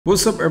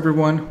What's up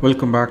everyone,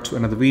 welcome back to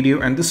another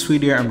video, and this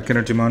video I'm going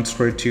to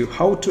demonstrate to you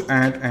how to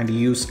add and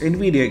use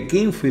NVIDIA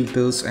Game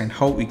Filters and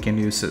how we can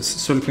use this.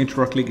 So let me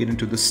directly get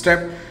into the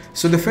step.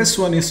 So the first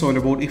one is all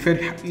about if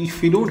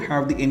you don't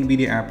have the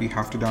NVIDIA app, you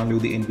have to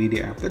download the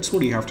NVIDIA app. That's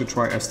what you have to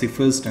try as the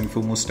first and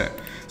foremost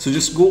step. So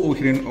just go over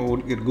here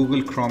and get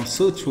Google Chrome,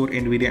 search for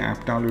NVIDIA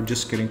app download,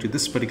 just getting to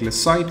this particular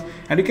site,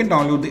 and you can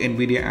download the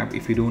NVIDIA app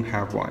if you don't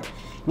have one.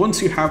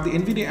 Once you have the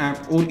NVIDIA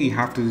app, all you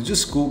have to do is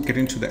just go get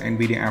into the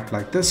NVIDIA app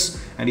like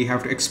this, and you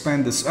have to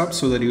expand this up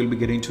so that you will be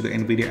getting to the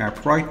NVIDIA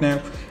app right now.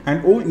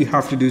 And all you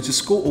have to do is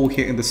just go over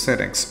here in the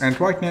settings, and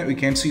right now you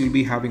can see you'll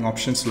be having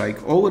options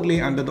like overlay.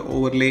 Under the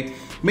overlay,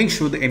 make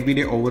sure the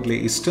NVIDIA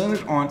overlay is turned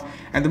on,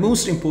 and the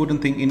most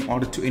important thing, in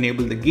order to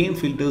enable the game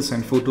filters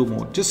and photo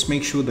mode, just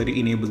make sure that you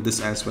enable this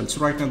as well.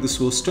 So right now this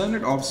was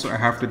turned off, so I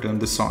have to turn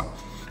this on.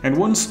 And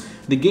once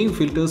the game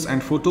filters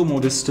and photo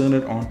mode is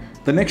turned on,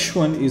 the next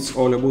one is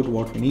all about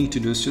what we need to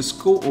do is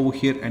just go over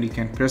here and you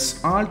can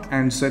press Alt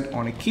and Z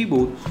on a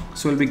keyboard.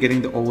 So we'll be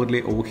getting the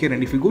overlay over here,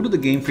 and if you go to the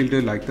game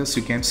filter like this,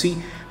 you can see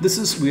this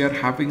is we are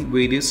having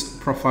various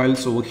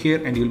profiles over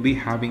here, and you'll be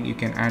having, you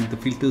can add the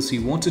filters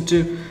you wanted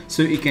to.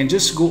 So you can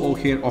just go over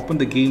here, open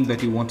the game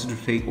that you wanted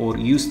to take or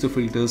use the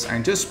filters,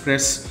 and just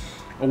press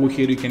over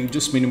here. You can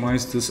just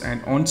minimize this,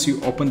 and once you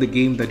open the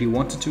game that you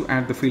wanted to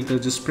add the filter,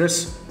 just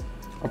press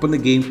open the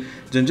game,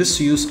 then just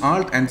use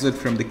Alt and Z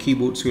from the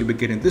keyboard. So you'll be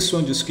getting this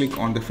one. Just click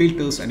on the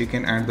filters and you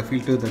can add the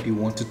filter that you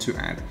wanted to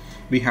add.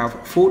 We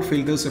have 4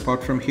 filters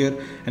apart from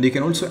here, and you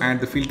can also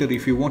add the filter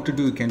if you want to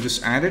do, you can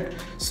just add it.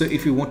 So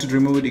if you want to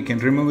remove it, you can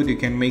remove it. You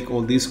can make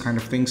all these kind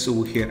of things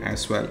over here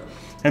as well.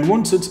 And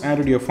once it's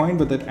added, you're fine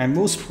with it. And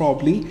most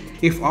probably,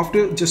 if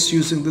after just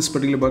using this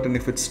particular button,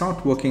 if it's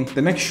not working,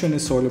 the next one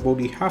is all about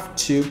you have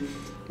to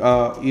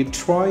you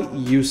try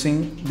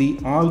using the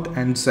Alt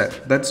and Z.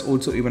 That's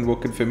also even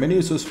working for many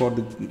users for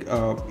the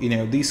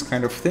these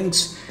kind of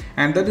things.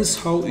 And that is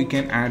how you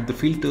can add the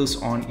filters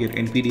on your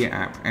NVIDIA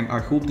app. And I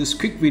hope this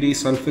quick video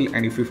is helpful,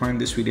 and if you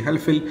find this video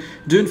helpful,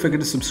 don't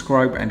forget to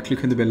subscribe and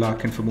click on the bell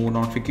icon for more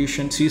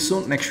notifications. See you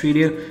soon next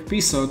video.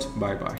 Peace out. Bye bye.